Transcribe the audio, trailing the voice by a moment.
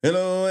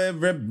Hello,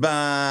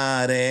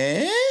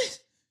 everybody.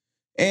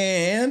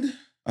 And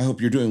I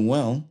hope you're doing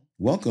well.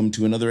 Welcome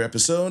to another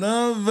episode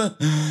of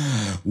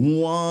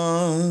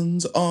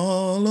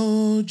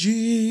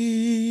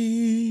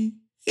Wandsology.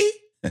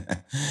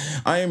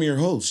 I am your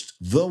host,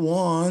 The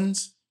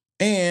Wands,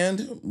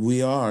 and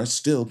we are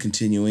still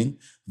continuing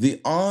the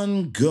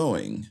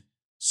ongoing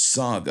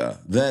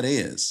saga that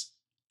is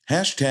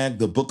hashtag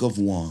the Book of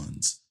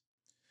Wands.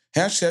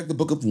 Hashtag the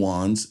Book of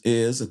Wands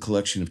is a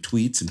collection of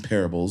tweets and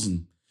parables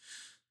and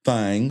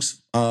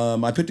things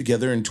I put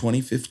together in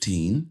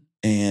 2015,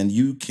 and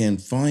you can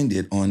find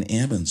it on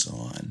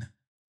Amazon.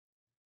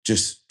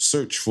 Just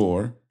search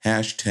for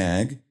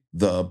hashtag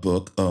the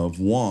Book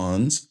of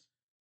Wands,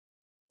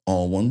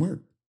 all one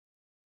word.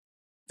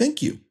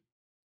 Thank you.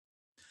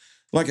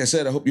 Like I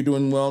said, I hope you're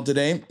doing well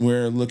today.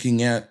 We're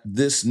looking at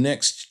this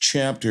next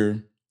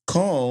chapter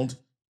called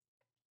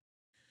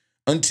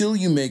Until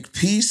You Make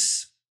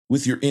Peace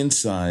with Your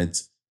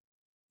Insides,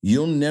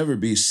 You'll Never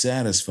Be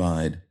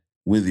Satisfied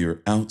with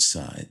Your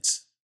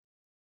Outsides.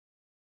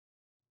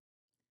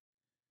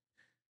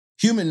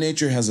 Human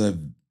nature has a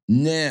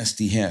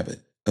nasty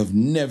habit of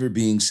never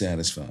being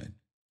satisfied.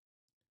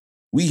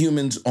 We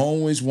humans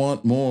always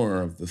want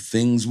more of the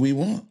things we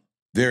want.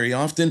 Very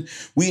often,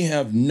 we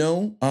have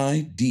no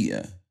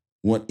idea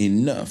what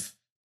enough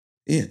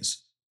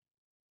is.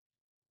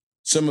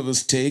 Some of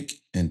us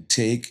take and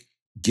take,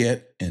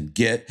 get and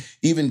get,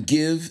 even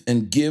give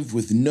and give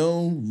with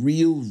no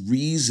real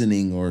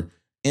reasoning or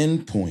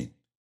endpoint.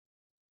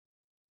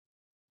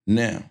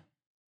 Now,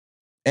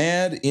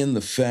 add in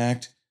the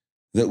fact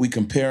that we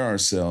compare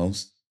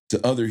ourselves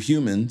to other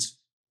humans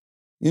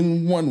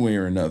in one way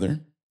or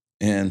another,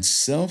 and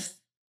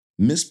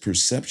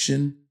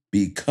self-misperception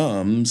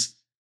becomes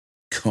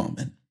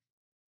common.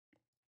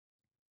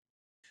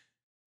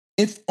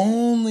 If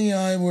only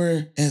I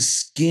were as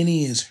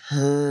skinny as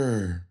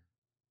her,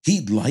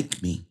 he'd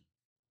like me.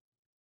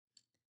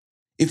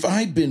 If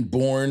I'd been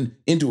born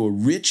into a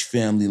rich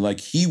family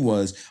like he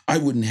was, I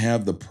wouldn't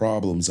have the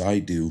problems I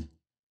do.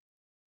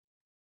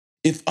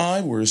 If I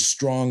were as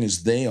strong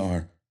as they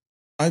are,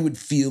 I would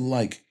feel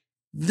like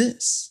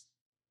this.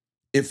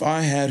 If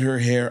I had her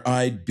hair,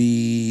 I'd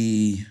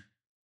be...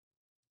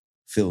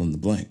 fill in the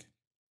blank.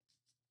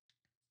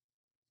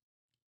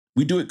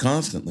 We do it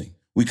constantly.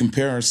 We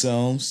compare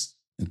ourselves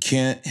and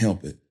can't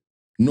help it,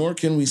 nor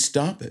can we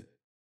stop it.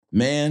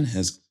 Man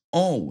has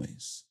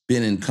always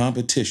been in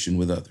competition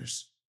with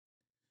others.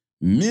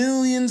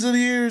 Millions of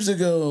years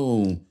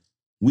ago,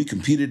 we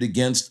competed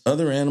against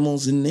other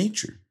animals in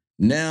nature.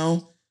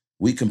 Now,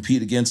 we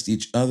compete against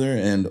each other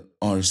and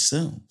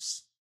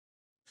ourselves.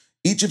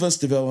 Each of us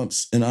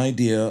develops an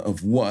idea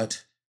of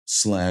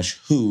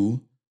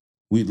what/who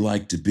we'd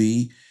like to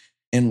be,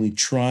 and we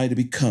try to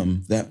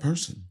become that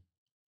person.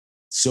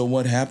 So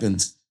what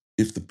happens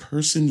if the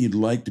person you'd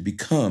like to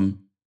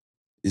become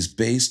is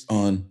based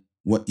on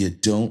what you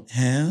don't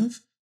have?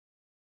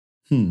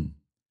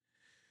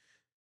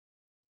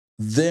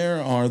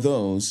 There are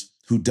those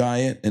who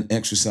diet and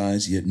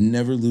exercise yet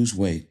never lose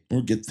weight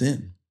or get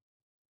thin.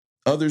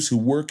 Others who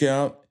work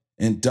out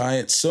and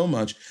diet so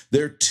much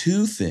they're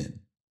too thin.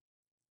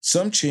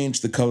 Some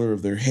change the color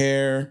of their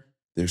hair,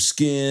 their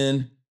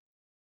skin,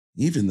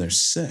 even their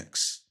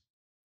sex,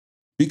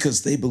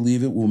 because they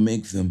believe it will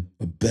make them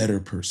a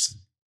better person.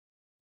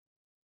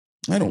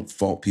 I don't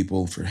fault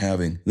people for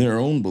having their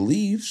own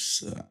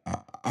beliefs.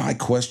 I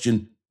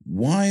question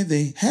why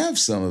they have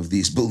some of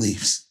these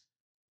beliefs.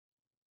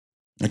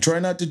 I try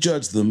not to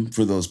judge them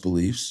for those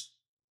beliefs,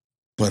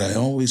 but I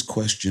always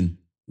question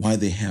why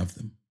they have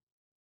them.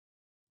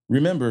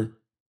 Remember,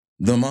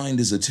 the mind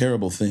is a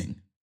terrible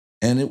thing,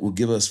 and it will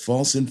give us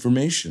false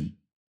information.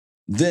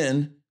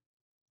 Then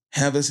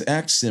have us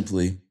act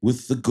simply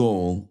with the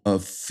goal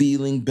of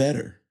feeling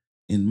better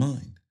in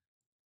mind.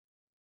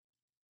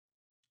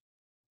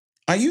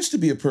 I used to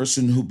be a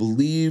person who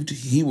believed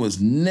he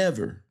was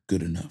never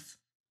good enough.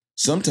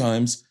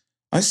 Sometimes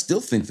I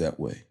still think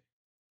that way.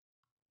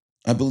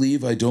 I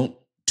believe I don't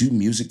do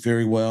music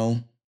very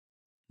well,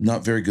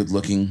 not very good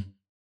looking,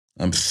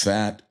 I'm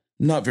fat,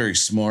 not very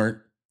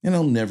smart, and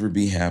I'll never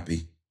be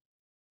happy.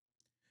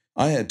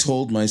 I had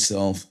told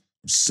myself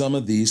some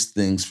of these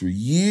things for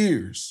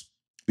years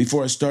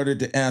before I started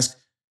to ask,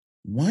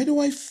 why do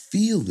I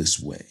feel this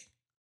way?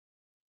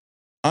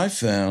 I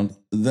found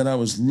that I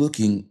was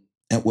looking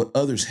at what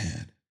others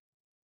had,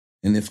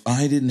 and if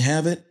I didn't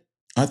have it,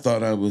 I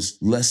thought I was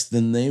less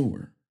than they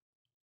were.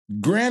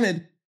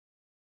 Granted,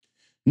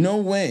 no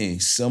way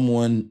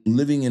someone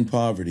living in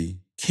poverty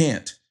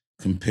can't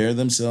compare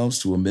themselves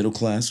to a middle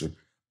class or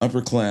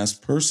upper class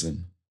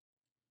person.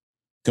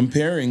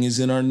 Comparing is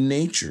in our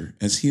nature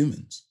as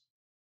humans.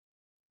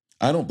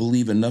 I don't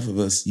believe enough of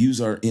us use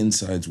our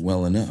insides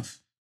well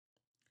enough.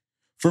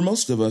 For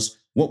most of us,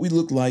 what we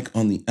look like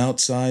on the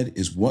outside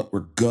is what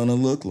we're gonna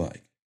look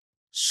like.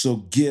 So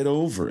get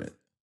over it.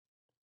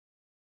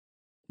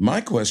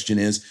 My question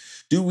is,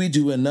 do we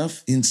do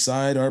enough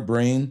inside our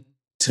brain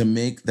to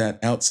make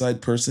that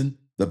outside person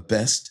the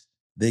best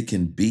they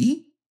can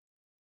be?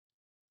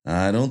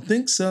 I don't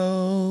think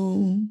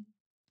so.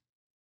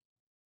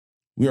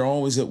 We are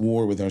always at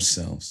war with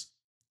ourselves.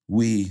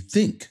 We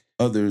think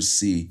others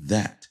see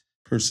that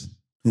person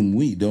whom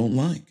we don't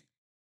like.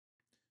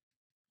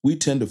 We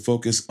tend to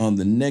focus on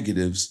the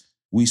negatives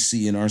we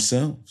see in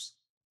ourselves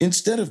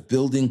instead of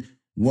building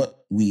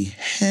what we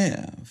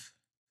have.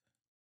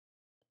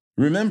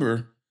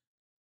 Remember,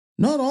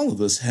 not all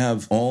of us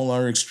have all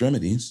our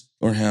extremities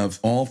or have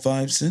all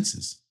five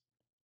senses.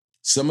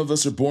 Some of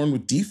us are born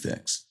with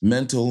defects,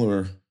 mental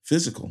or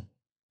physical.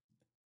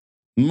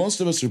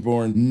 Most of us are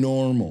born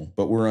normal,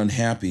 but we're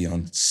unhappy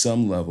on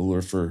some level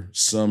or for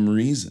some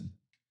reason.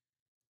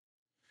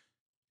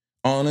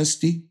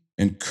 Honesty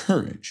and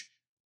courage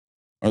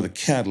are the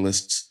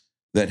catalysts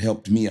that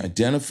helped me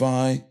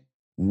identify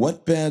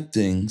what bad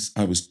things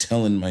I was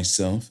telling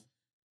myself,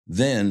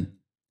 then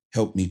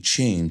helped me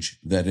change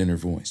that inner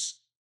voice.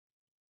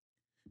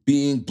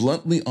 Being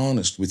bluntly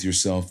honest with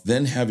yourself,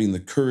 then having the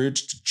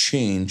courage to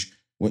change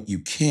what you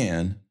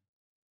can,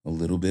 a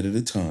little bit at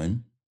a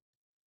time,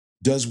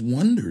 does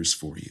wonders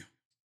for you.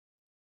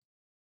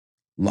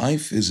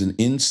 Life is an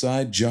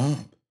inside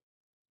job.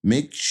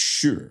 Make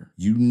sure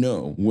you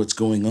know what's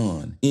going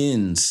on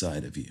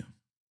inside of you.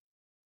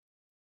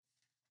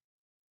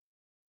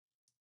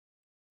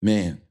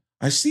 Man,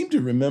 I seem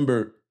to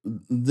remember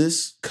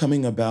this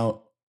coming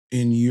about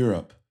in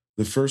Europe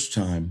the first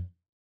time,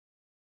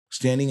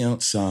 standing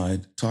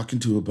outside, talking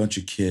to a bunch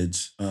of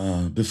kids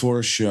before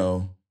a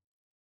show.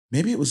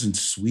 Maybe it was in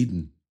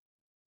Sweden.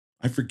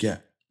 I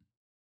forget.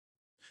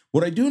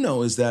 What I do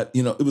know is that,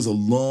 it was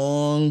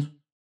a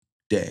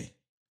day,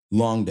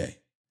 long day.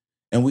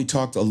 And we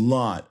talked a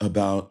lot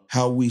about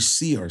how we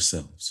see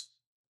ourselves.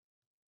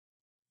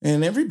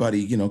 And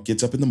everybody,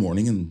 gets up in the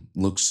morning and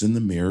looks in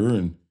the mirror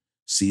and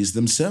sees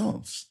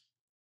themselves.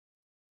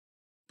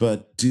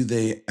 But do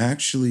they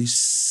actually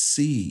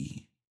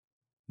see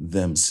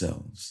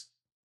themselves?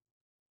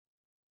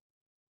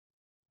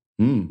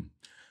 I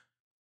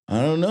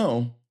don't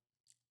know.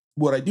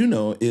 What I do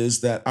know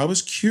is that I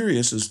was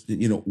curious as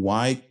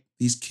why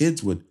these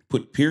kids would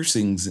put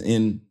piercings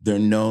in their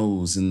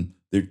nose and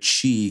their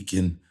cheek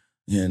and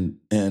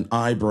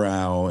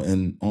eyebrow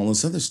and all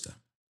this other stuff.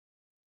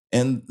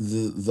 And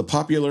the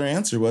popular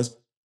answer was,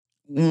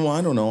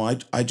 I don't know.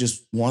 I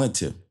just wanted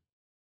to.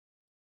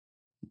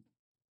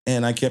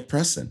 And I kept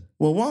pressing.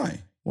 Well,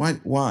 why?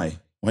 Why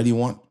did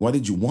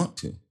you want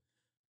to?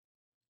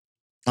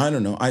 I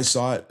don't know. I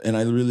saw it and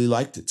I really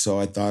liked it. So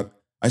I thought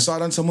I saw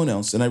it on someone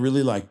else and I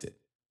really liked it.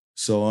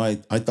 So I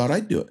thought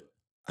I'd do it.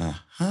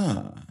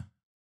 Aha.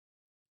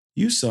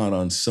 You saw it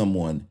on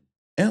someone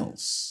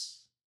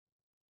else.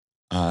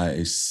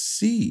 I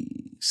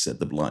see, said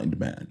the blind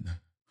man.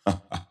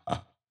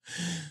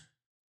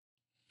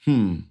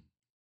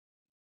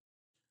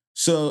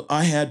 So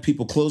I had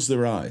people close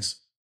their eyes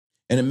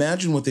and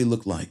imagine what they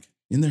look like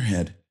in their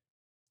head,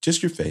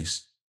 just your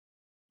face.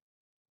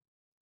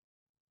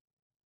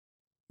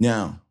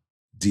 Now,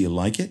 do you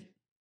like it?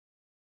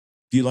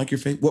 Do you like your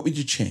face? What would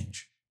you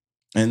change?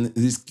 And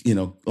these,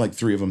 like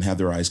three of them had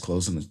their eyes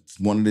closed and it's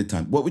one at a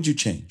time. What would you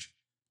change?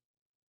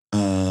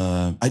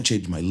 I'd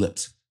change my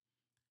lips.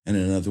 And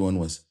another one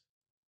was,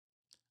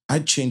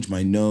 I'd change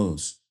my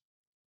nose.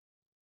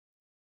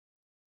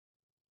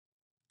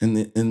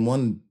 And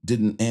one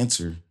didn't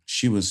answer.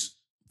 She was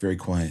very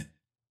quiet.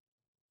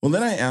 Well,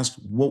 then I asked,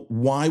 well,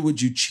 why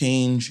would you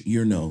change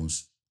your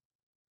nose?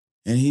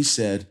 And he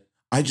said,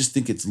 I just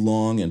think it's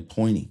long and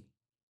pointy.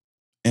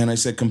 And I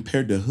said,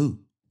 compared to who?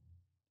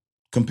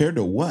 Compared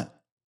to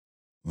what?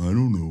 I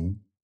don't know.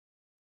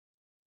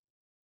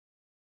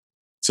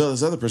 So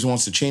this other person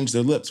wants to change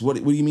their lips.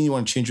 What do you mean you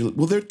want to change your lips?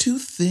 Well, they're too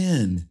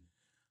thin.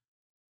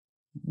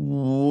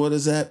 What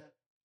is that?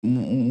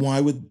 Why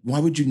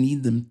would you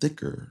need them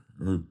thicker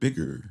or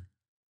bigger?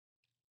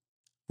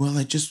 Well,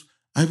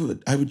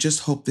 I would just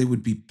hope they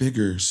would be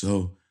bigger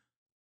so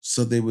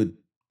they would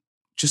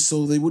just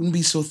so they wouldn't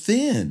be so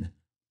thin.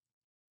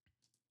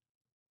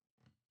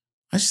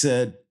 I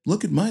said,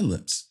 look at my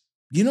lips.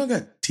 I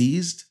got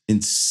teased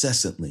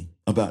incessantly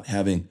about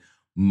having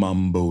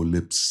mambo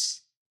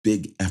lips,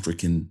 big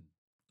African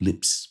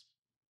lips.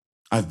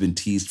 I've been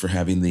teased for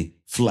having the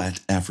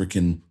flat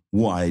African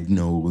wide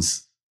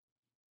nose.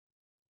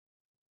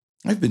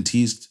 I've been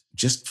teased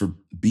just for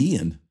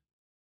being.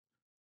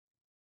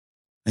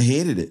 I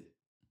hated it.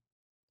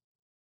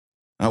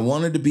 I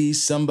wanted to be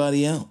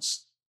somebody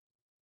else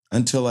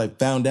until I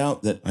found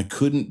out that I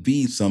couldn't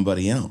be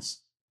somebody else.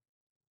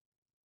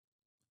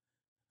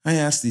 I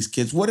asked these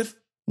kids, what if,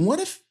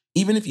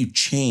 even if you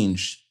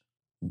changed,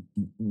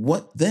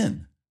 what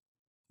then?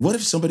 What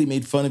if somebody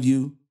made fun of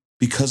you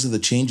because of the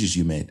changes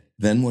you made?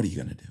 Then what are you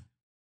going to do?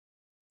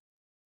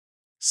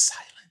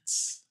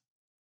 Silence.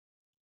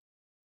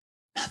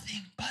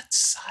 Nothing but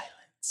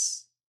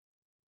silence.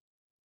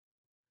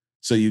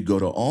 So you go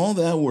to all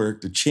that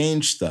work to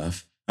change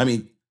stuff. I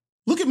mean,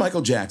 look at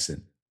Michael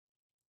Jackson.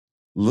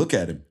 Look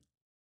at him.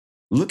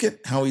 Look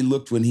at how he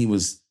looked when he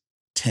was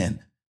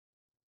 10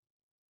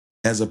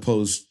 as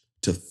opposed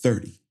to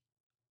 30.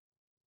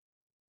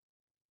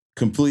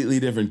 Completely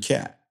different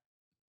cat.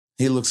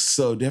 He looks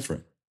so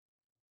different.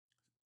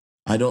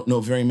 I don't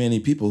know very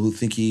many people who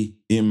think he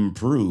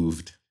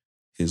improved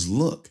his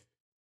look.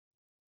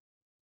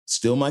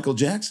 Still Michael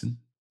Jackson.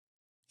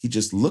 He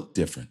just looked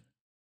different.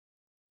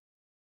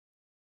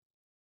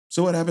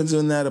 So what happens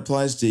when that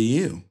applies to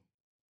you?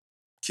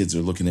 Kids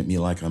are looking at me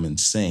like I'm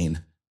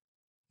insane.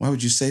 Why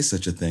would you say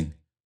such a thing?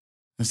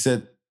 I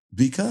said,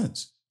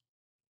 because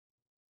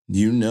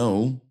you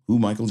know who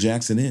Michael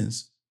Jackson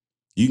is.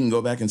 You can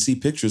go back and see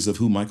pictures of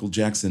who Michael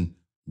Jackson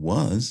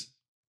was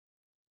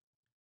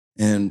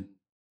and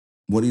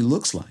what he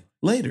looks like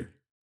later.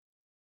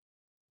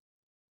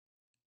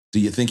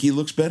 Do you think he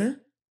looks better?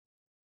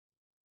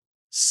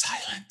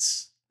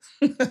 Silence.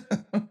 I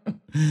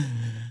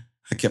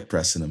kept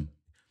pressing him.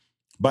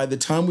 By the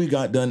time we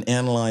got done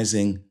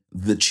analyzing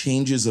the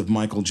changes of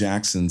Michael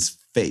Jackson's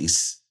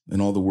face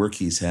and all the work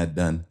he's had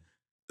done,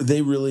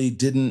 they really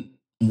didn't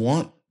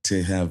want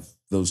to have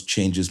those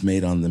changes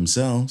made on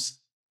themselves,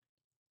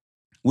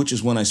 which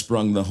is when I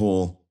sprung the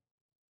whole,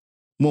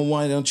 well,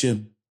 why don't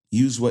you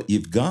use what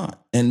you've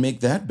got and make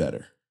that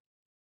better?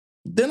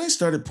 Then I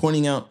started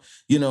pointing out,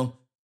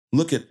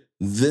 look at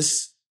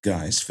this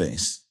guy's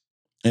face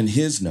and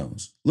his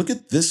nose. Look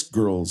at this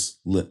girl's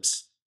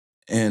lips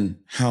and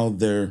how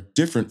they're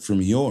different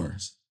from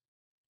yours.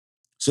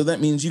 So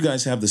that means you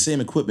guys have the same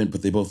equipment,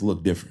 but they both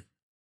look different.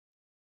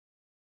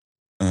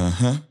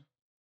 Uh-huh.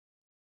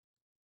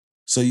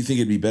 So you think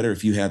it'd be better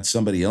if you had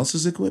somebody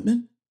else's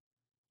equipment?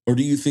 Or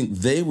do you think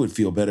they would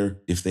feel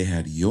better if they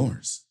had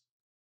yours?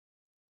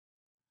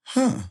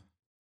 Huh.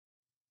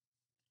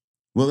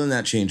 Well, then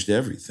that changed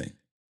everything.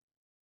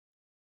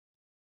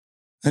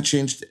 That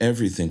changed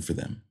everything for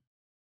them.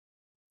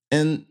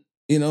 And,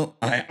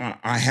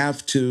 I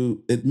have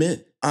to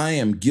admit, I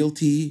am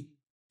guilty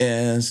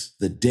as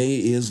the day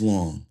is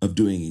long of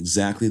doing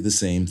exactly the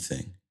same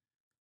thing.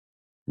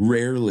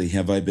 Rarely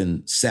have I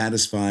been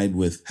satisfied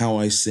with how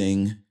I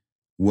sing,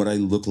 what I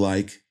look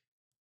like,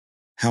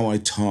 how I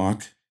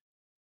talk.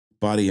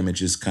 Body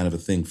image is kind of a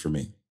thing for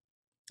me.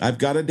 I've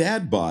got a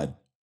dad bod,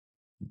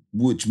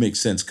 which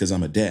makes sense because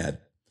I'm a dad.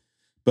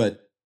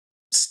 But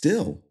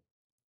still,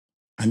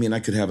 I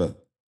could have a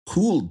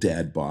cool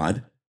dad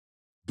bod,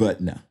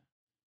 but no.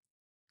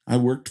 I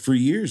worked for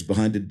years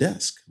behind a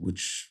desk,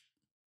 which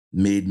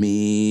made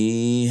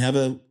me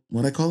have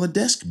what I call a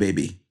desk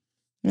baby.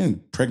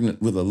 I'm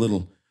pregnant with a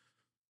little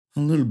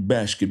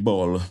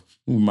basketball with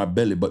my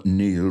belly button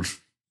nails.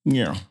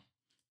 Yeah.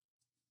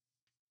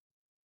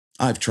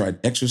 I've tried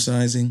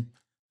exercising,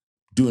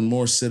 doing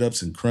more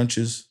sit-ups and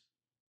crunches,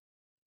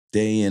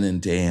 day in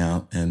and day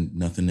out, and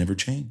nothing ever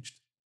changed.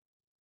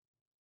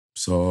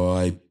 So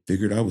I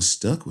figured I was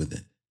stuck with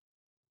it.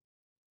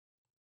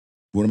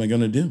 What am I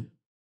going to do?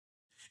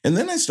 And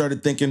then I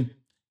started thinking,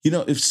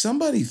 if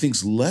somebody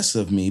thinks less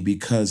of me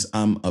because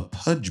I'm a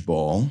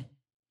pudgeball,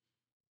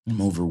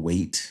 I'm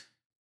overweight,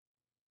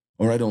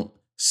 or I don't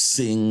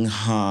sing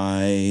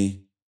high,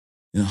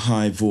 in a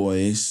high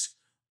voice,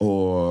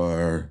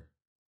 or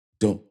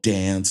don't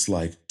dance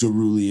like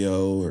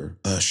Derulio or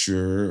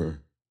Usher,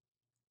 or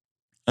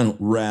I don't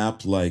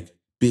rap like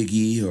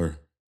Biggie, or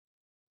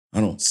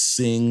I don't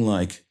sing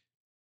like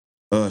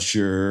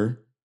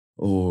Usher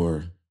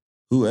or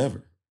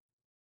whoever.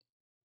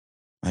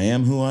 I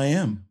am who I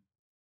am.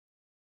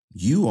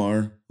 You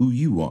are who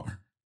you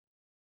are.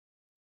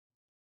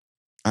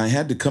 I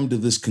had to come to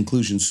this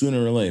conclusion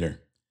sooner or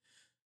later,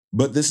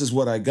 but this is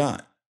what I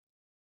got.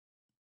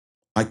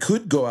 I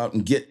could go out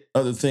and get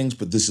other things,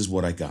 but this is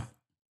what I got.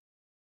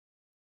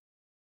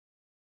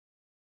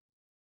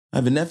 I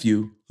have a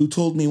nephew who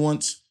told me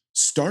once,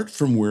 start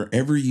from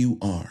wherever you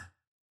are.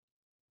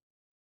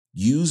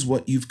 Use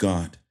what you've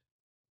got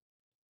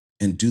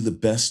and do the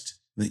best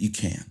that you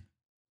can.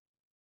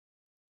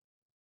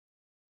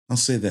 I'll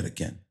say that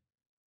again.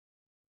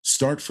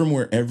 Start from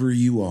wherever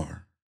you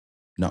are,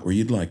 not where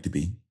you'd like to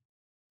be.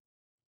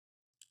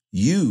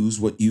 Use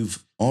what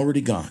you've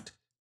already got,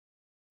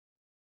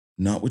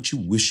 not what you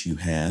wish you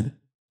had,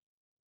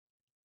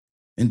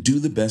 and do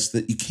the best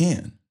that you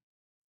can.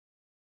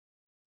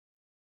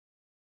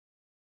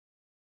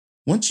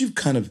 Once you've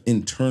kind of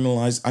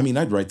internalized,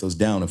 I'd write those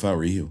down if I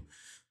were you,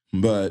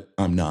 but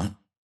I'm not.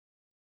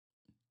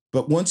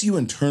 But once you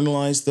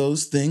internalize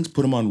those things,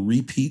 put them on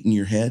repeat in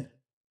your head,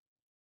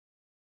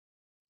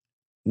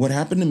 what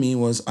happened to me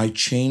was I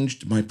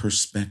changed my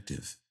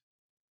perspective.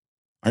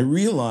 I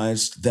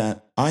realized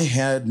that I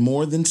had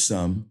more than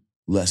some,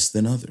 less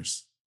than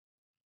others.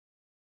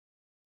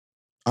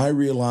 I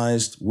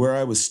realized where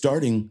I was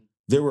starting,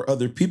 there were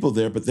other people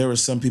there, but there were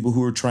some people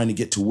who were trying to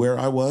get to where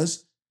I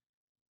was,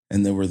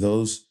 and there were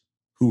those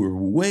who were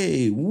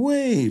way,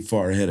 way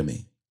far ahead of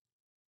me.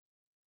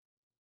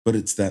 But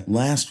it's that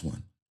last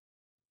one.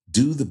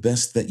 Do the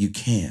best that you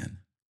can.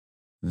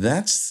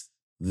 That's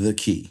the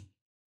key.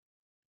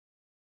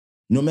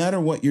 No matter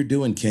what you're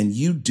doing, can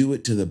you do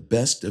it to the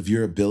best of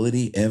your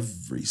ability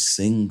every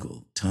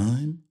single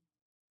time?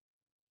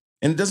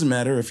 And it doesn't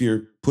matter if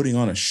you're putting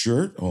on a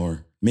shirt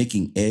or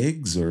making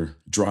eggs or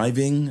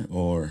driving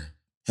or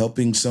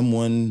helping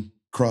someone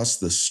cross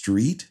the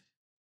street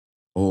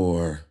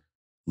or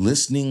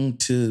listening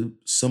to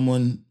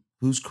someone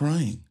who's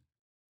crying.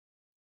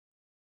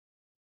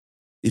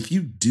 If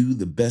you do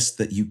the best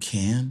that you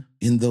can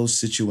in those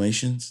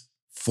situations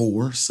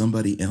for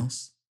somebody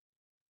else,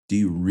 do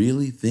you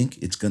really think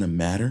it's going to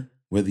matter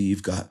whether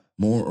you've got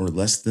more or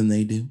less than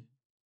they do?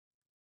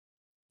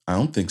 I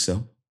don't think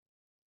so.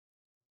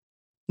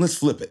 Let's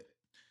flip it.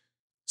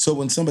 So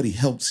when somebody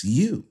helps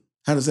you,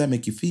 how does that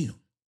make you feel?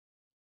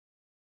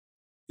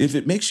 If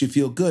it makes you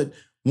feel good,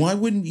 why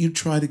wouldn't you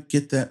try to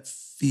get that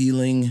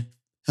feeling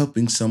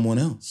helping someone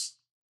else?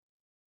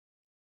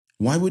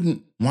 Why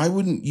wouldn't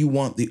you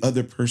want the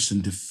other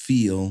person to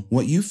feel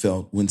what you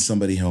felt when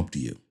somebody helped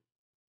you?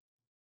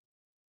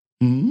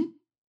 Hmm?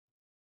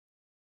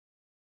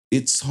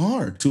 It's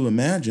hard to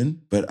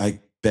imagine, but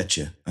I bet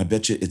you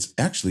it's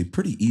actually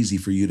pretty easy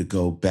for you to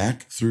go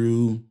back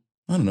through,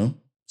 I don't know,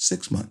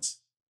 6 months.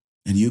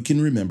 And you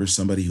can remember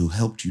somebody who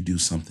helped you do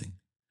something,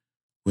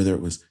 whether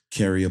it was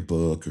carry a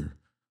book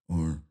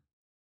or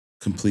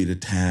complete a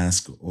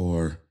task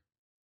or,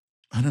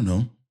 I don't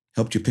know,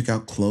 helped you pick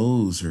out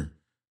clothes or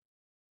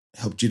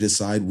helped you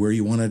decide where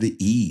you wanted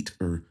to eat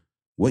or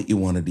what you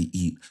wanted to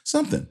eat,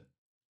 something.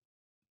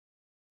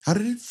 How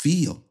did it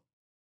feel?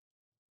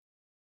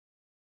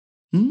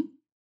 Hmm?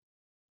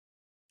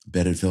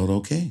 Bet it felt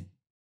okay.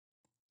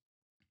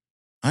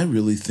 I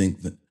really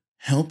think that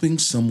helping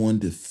someone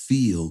to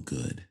feel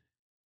good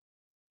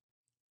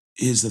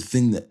is a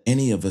thing that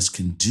any of us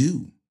can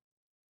do.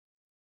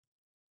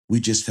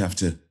 We just have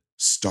to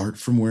start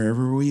from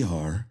wherever we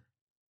are,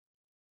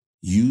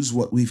 use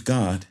what we've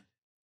got,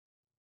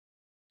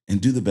 and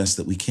do the best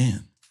that we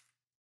can.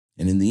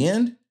 And in the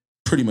end,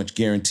 pretty much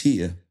guarantee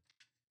you,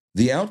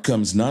 the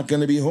outcome's not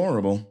going to be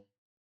horrible.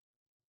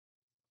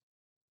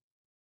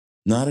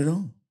 Not at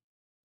all.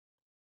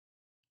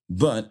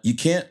 But you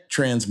can't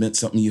transmit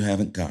something you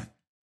haven't got.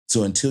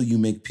 So until you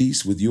make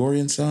peace with your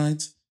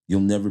insides,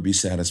 you'll never be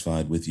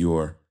satisfied with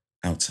your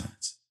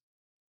outsides.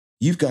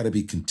 You've got to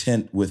be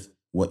content with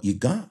what you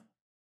got.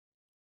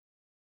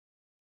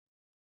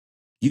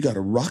 You got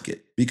to rock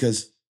it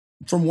because,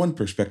 from one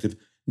perspective,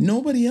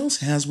 nobody else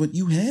has what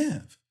you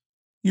have.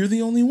 You're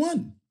the only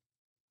one.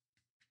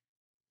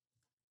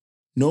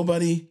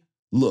 Nobody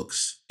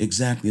looks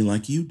exactly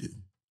like you do.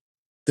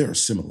 There are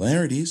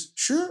similarities,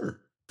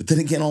 sure. But then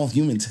again, all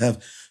humans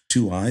have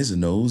two eyes, a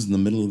nose in the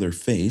middle of their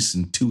face,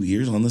 and two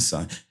ears on the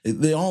side.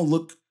 They all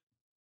look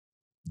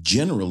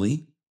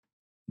generally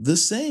the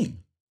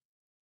same.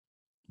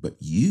 But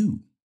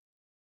you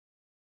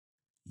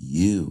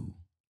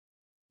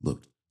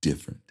look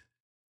different.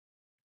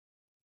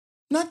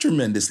 Not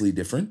tremendously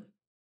different,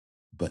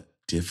 but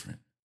different.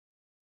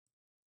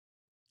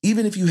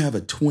 Even if you have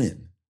a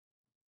twin,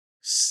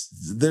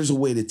 there's a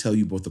way to tell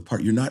you both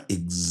apart. You're not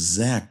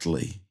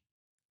exactly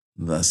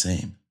the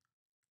same,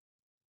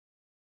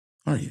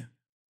 are you?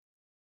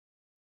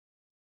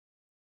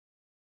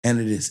 And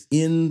it is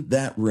in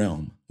that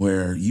realm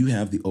where you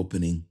have the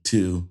opening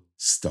to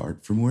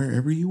start from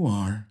wherever you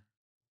are,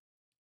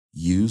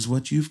 use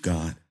what you've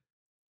got,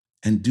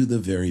 and do the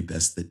very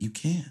best that you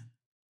can.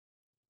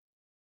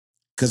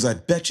 Because I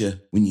bet you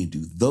when you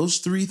do those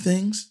three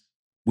things,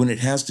 when it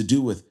has to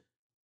do with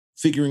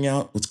figuring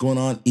out what's going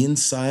on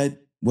inside,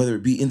 whether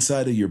it be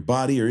inside of your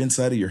body or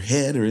inside of your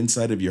head or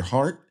inside of your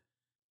heart,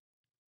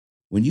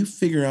 when you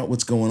figure out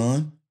what's going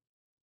on,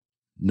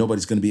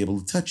 nobody's going to be able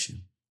to touch you.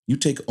 You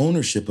take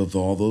ownership of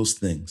all those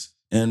things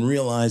and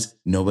realize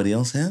nobody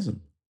else has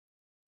them.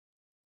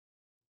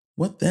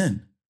 What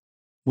then?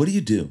 What do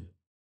you do?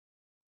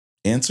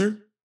 Answer?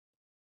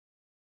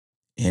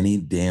 Any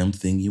damn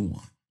thing you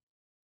want.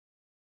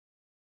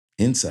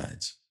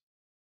 Insides.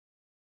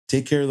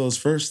 Take care of those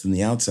first, and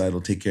the outside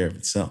will take care of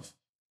itself.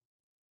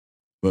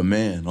 But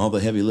man, all the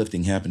heavy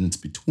lifting happens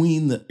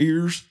between the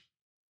ears.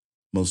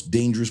 Most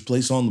dangerous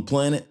place on the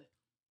planet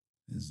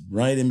is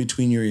right in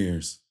between your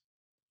ears.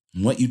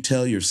 And what you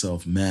tell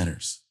yourself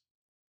matters.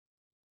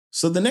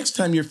 So the next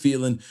time you're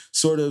feeling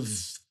sort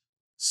of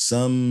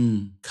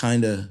some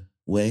kind of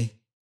way,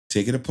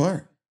 take it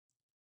apart.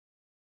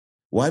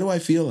 Why do I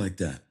feel like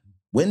that?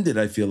 When did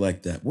I feel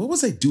like that? What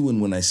was I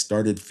doing when I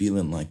started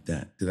feeling like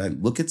that? Did I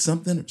look at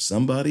something or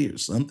somebody or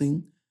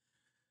something?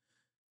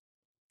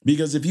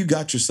 Because if you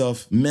got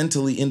yourself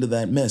mentally into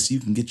that mess, you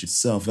can get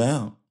yourself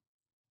out.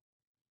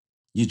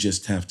 You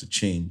just have to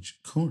change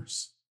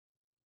course.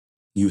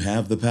 You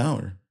have the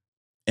power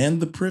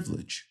and the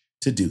privilege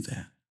to do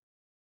that.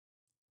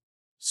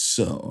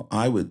 So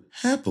I would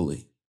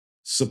happily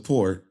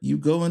support you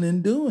going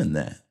and doing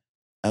that.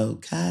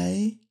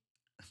 Okay?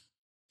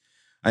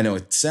 I know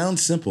it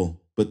sounds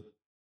simple, but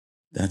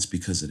that's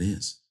because it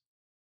is.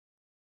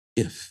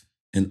 If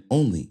and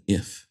only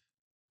if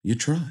you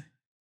try.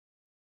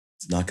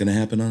 It's not going to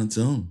happen on its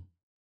own.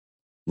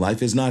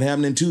 Life is not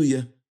happening to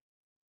you.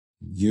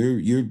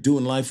 You're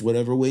doing life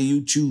whatever way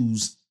you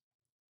choose.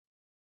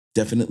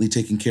 Definitely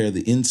taking care of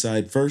the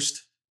inside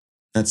first.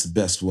 That's the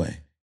best way.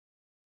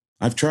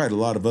 I've tried a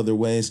lot of other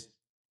ways.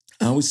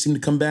 I always seem to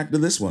come back to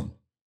this one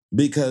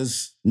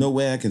because no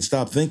way I can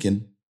stop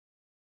thinking.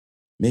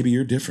 Maybe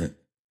you're different.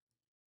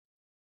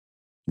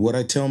 What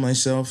I tell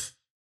myself,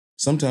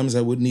 sometimes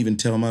I wouldn't even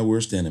tell my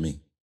worst enemy.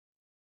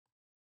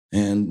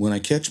 And when I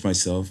catch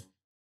myself,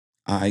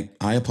 I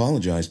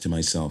apologize to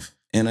myself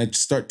and I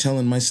start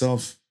telling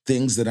myself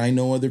things that I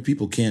know other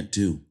people can't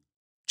do,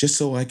 just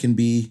so I can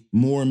be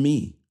more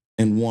me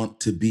and want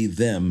to be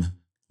them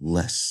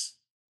less.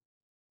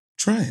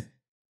 Try it.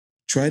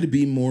 Try to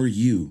be more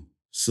you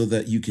so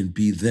that you can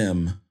be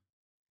them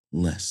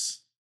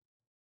less.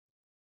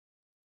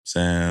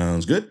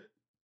 Sounds good?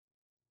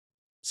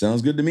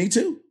 Sounds good to me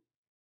too.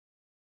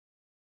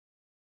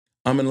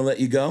 I'm going to let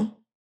you go.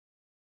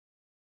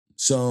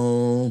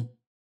 So,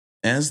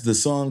 as the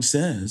song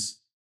says,